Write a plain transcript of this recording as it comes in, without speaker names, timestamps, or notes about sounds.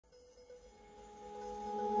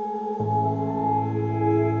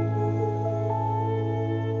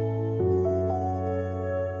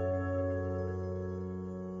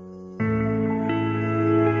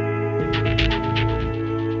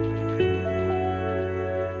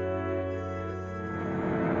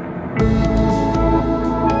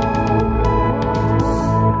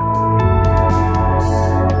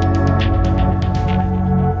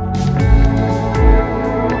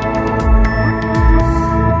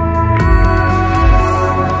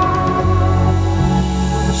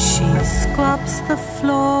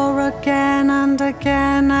floor again and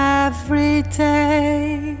again every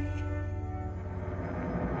day.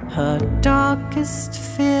 Her darkest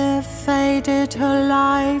fear faded her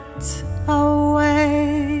light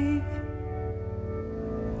away.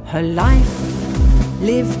 Her life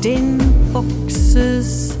lived in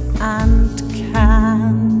boxes and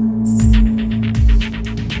cans.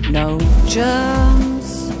 No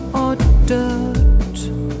germs or dirt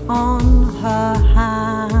on her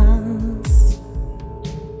hands.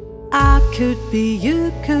 I could be,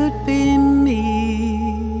 you could be me.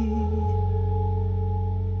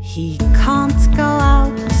 He can't go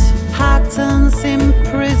out, patterns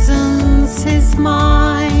imprisons his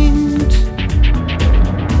mind.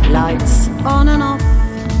 Lights on and off,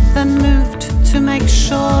 then moved to make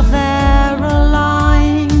sure they're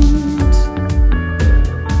aligned.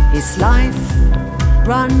 His life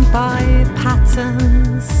run by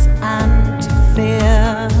patterns and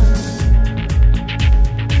fear.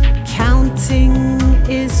 Counting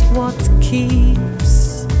is what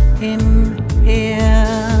keeps him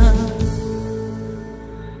here.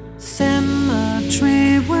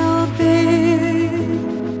 Symmetry will be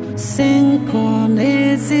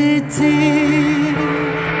synchronicity.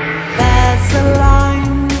 There's a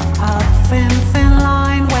line, a thin, thin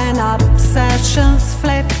line, when obsessions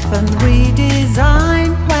flip and redesign.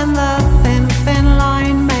 When the thin, thin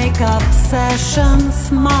line make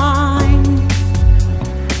obsessions mine.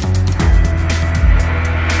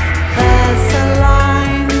 There's a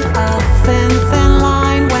line, a thin, thin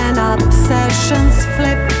line, when obsessions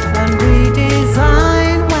flip and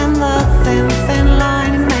redesign. When the thin, thin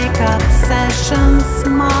line make obsessions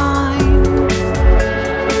mine.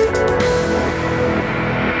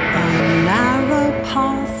 A narrow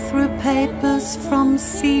path through papers from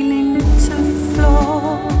ceiling to floor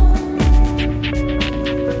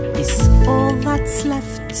is all that's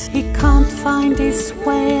left. He can't find his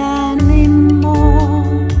way anymore.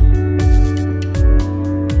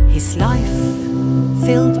 His life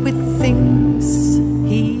filled with things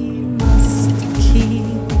he must keep.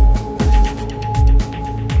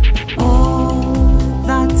 All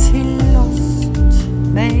that he lost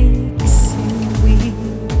makes him weep.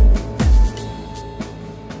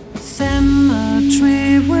 Symmetry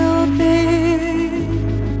will be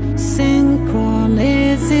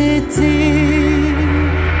synchronicity.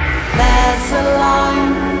 There's a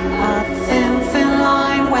line, a thin, thin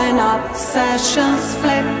line, when obsessions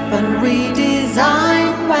flip and redesign.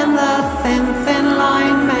 When the thin, thin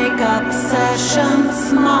line make obsessions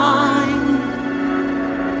mine.